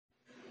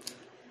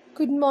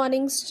Good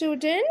morning,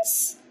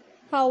 students.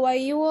 How are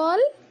you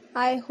all?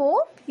 I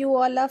hope you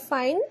all are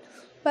fine.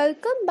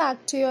 Welcome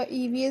back to your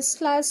EVS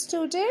class,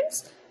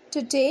 students.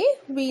 Today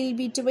we'll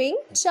be doing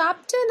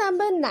chapter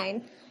number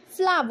 9,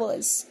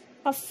 Flowers.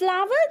 A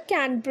flower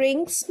can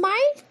bring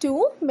smile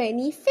to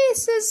many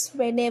faces.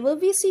 Whenever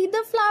we see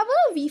the flower,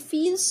 we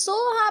feel so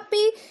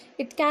happy.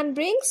 It can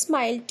bring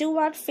smile to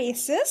our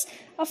faces.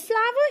 A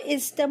flower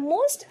is the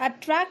most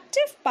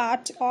attractive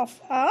part of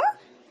a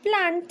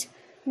plant.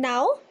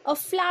 Now, a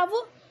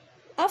flower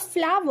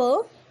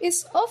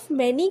is of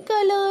many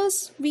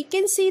colors. We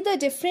can see the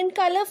different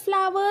color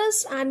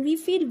flowers and we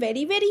feel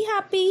very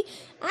happy.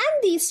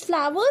 And these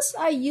flowers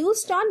are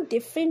used on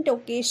different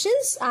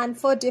occasions and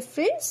for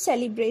different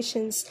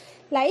celebrations.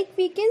 Like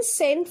we can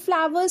send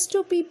flowers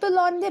to people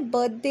on their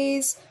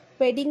birthdays,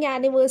 wedding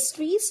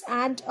anniversaries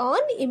and on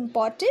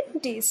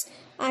important days.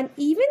 And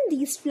even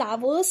these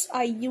flowers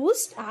are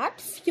used at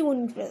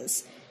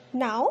funerals.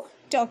 Now,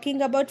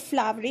 talking about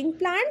flowering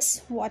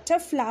plants. What are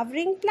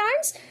flowering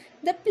plants?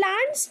 The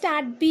plants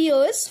that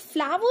bears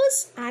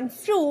flowers and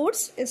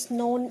fruits is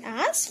known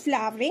as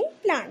flowering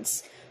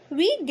plants.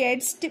 We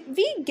get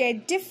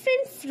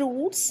different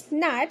fruits,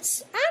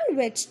 nuts and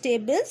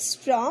vegetables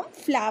from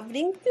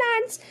flowering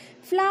plants.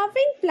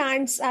 Flowering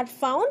plants are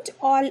found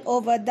all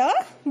over the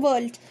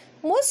world.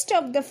 Most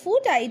of the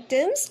food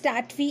items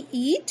that we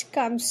eat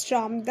comes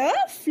from the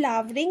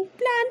flowering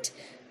plant.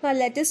 Now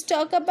let us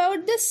talk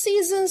about the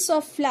seasons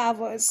of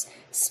flowers.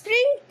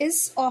 Spring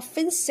is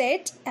often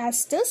said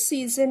as the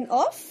season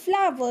of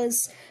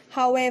flowers.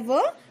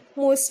 However,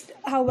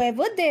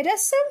 there are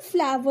some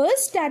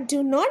flowers that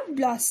do not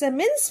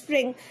blossom in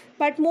spring,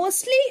 but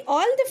mostly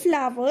all the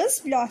flowers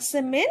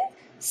blossom in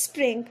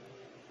spring.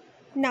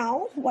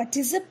 Now, what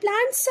is a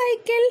plant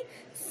cycle?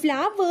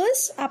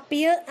 Flowers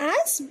appear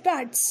as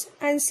buds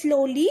and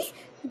slowly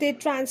they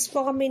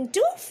transform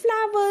into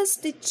flowers.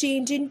 They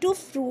change into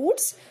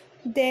fruits,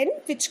 then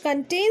which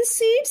contains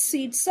seeds.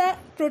 Seeds are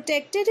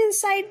protected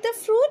inside the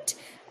fruit.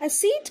 A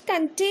seed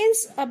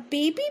contains a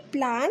baby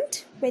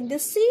plant. When the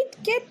seed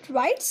gets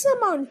right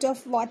amount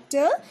of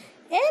water,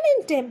 air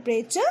and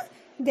temperature,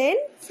 then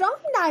from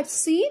that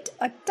seed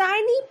a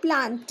tiny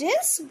plant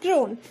is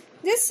grown.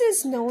 This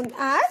is known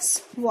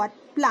as what?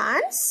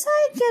 Plant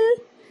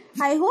cycle.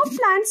 I hope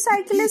plant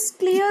cycle is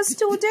clear,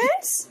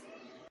 students.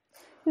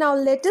 Now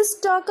let us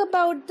talk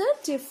about the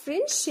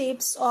different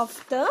shapes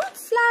of the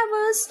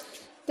flowers.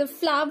 The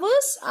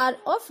flowers are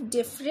of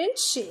different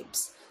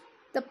shapes.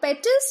 The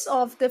petals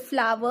of the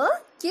flower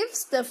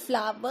gives the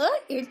flower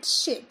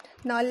its shape.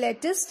 Now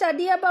let us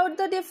study about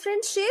the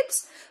different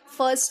shapes.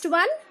 First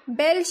one,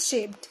 bell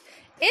shaped.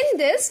 In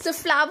this, the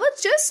flower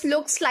just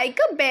looks like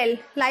a bell.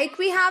 Like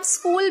we have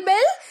school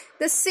bell,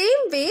 the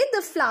same way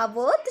the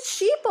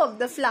shape of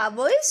the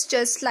flower is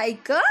just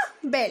like a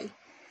bell.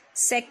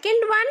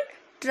 Second one,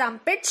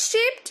 trumpet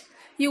shaped.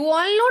 You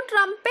all know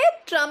trumpet.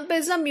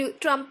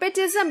 Trumpet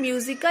is a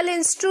musical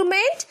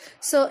instrument.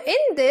 So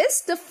in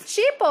this, the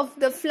shape of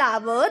the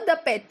flower, the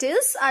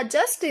petals are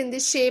just in the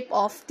shape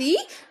of the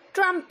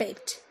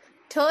trumpet.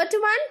 Third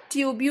one,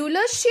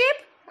 tubular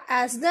shape.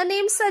 As the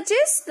name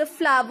suggests, the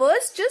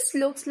flowers just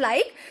looks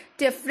like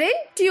different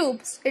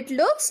tubes. It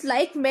looks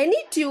like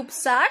many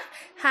tubes are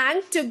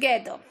hanged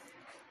together.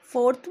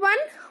 Fourth one,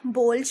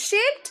 bowl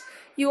shaped.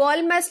 You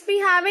all must be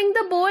having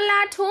the bowl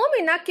at home.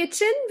 In our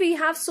kitchen, we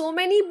have so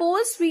many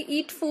bowls. We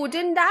eat food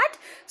in that.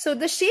 So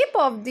the shape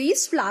of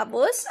these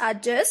flowers are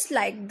just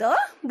like the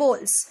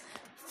bowls.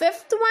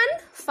 Fifth one,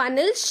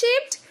 funnel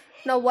shaped.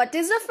 Now what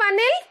is a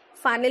funnel?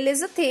 Funnel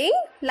is a thing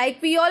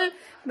like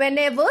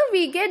whenever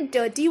we get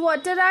dirty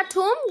water at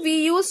home,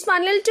 we use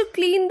funnel to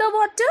clean the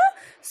water.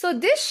 So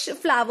this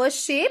flower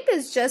shape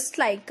is just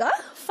like a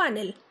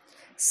funnel.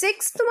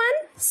 Sixth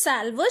one,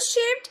 salver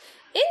shaped.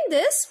 In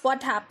this,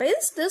 what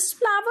happens? This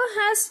flower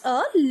has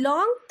a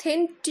long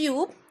thin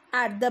tube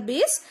at the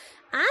base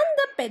and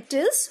the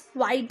petals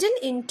widen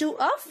into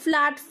a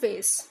flat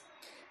face.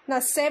 Now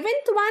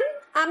seventh one,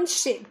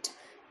 arm-shaped.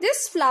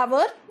 This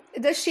flower,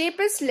 the shape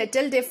is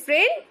little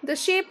different. The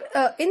shape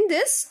in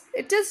this,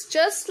 it is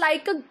just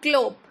like a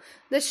globe.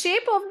 The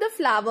shape of the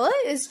flower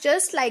is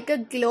just like a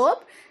globe.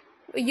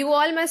 You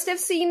all must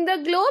have seen the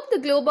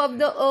globe of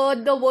the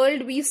earth, the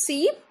world we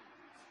see.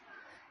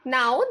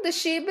 Now the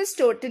shape is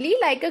totally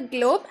like a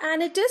globe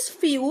and it is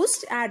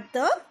fused at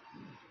the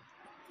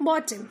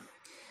bottom.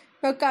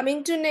 Now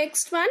coming to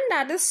next one,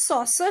 that is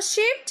saucer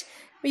shaped.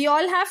 We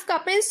all have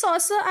cup and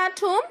saucer at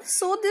home.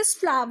 So this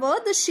flower,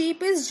 the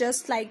shape is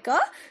just like a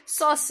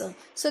saucer.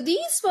 So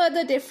these were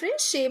the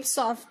different shapes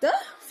of the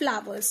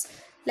flowers.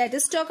 Let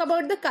us talk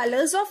about the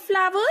colors of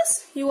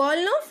flowers. You all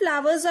know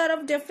flowers are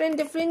of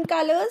different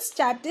colors.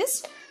 That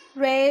is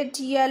red,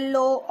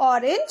 yellow,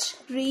 orange,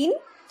 green,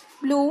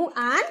 blue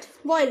and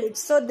violet.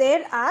 So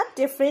there are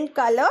different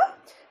color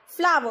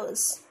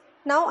flowers.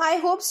 Now I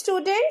hope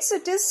students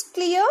it is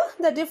clear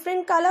the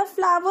different color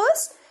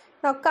flowers.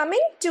 Now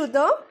coming to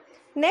the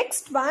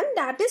next one,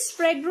 that is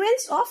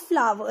fragrance of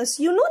flowers.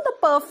 You know the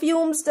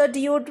perfumes, the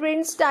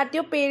deodorants that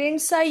your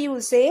parents are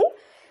using.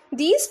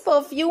 These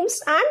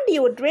perfumes and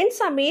deodorants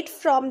are made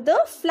from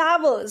the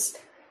flowers.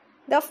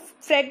 The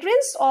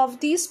fragrance of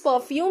these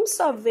perfumes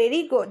are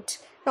very good.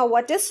 Now,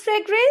 what is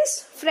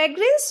fragrance?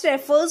 Fragrance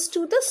refers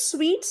to the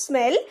sweet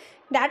smell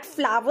that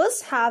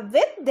flowers have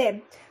with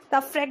them.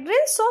 The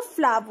fragrance of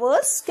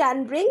flowers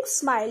can bring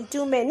smile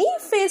to many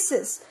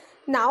faces.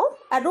 Now,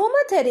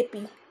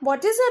 aromatherapy.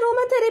 What is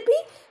aromatherapy?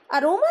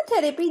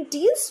 Aromatherapy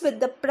deals with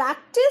the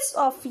practice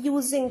of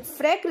using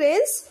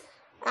fragrance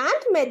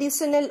and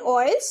medicinal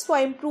oils for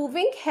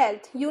improving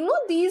health. You know,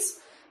 these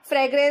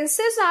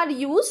fragrances are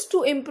used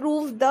to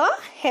improve the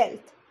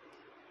health.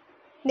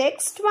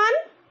 Next one,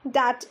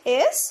 that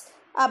is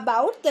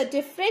about the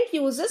different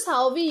uses,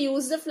 how we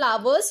use the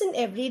flowers in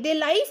everyday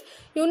life.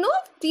 You know,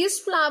 these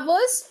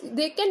flowers,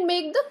 they can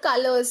make the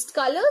colors.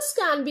 Colors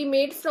can be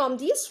made from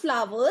these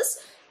flowers,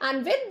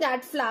 and with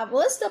that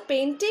flowers, the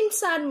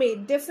paintings are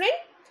made. Different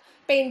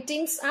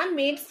paintings are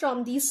made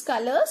from these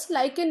colors.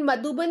 Like in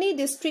Madhubani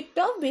district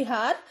of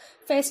Bihar,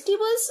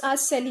 festivals are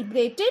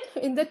celebrated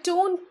in the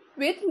tone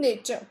with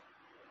nature.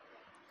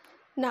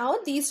 Now,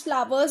 these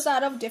flowers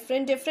are of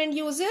different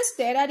uses.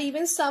 There are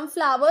even some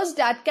flowers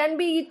that can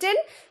be eaten,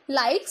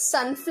 like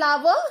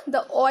sunflower.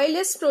 The oil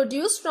is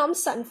produced from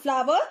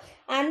sunflower,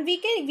 and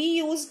we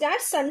use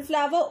that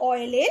sunflower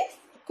oil in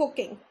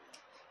cooking.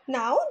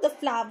 Now, the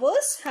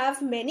flowers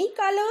have many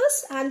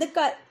colors, and the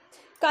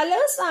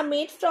colors are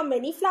made from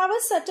many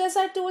flowers, such as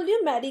I told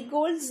you,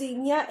 marigold,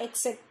 zinnia,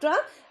 etc.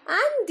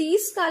 And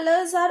these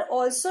colors are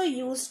also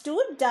used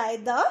to dye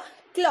the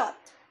cloth.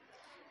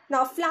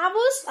 Now,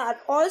 flowers are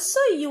also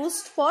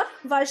used for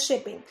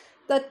worshipping.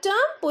 The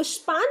term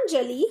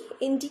Pushpanjali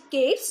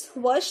indicates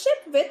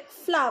worship with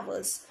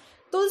flowers.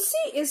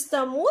 Tulsi is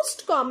the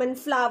most common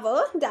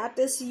flower that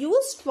is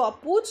used for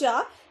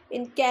puja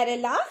in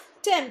Kerala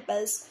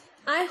temples.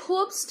 I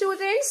hope,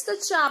 students, the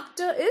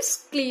chapter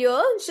is clear.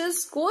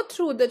 Just go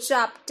through the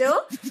chapter,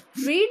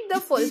 read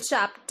the full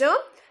chapter.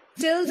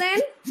 Till then,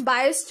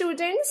 bye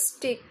students.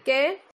 Take care.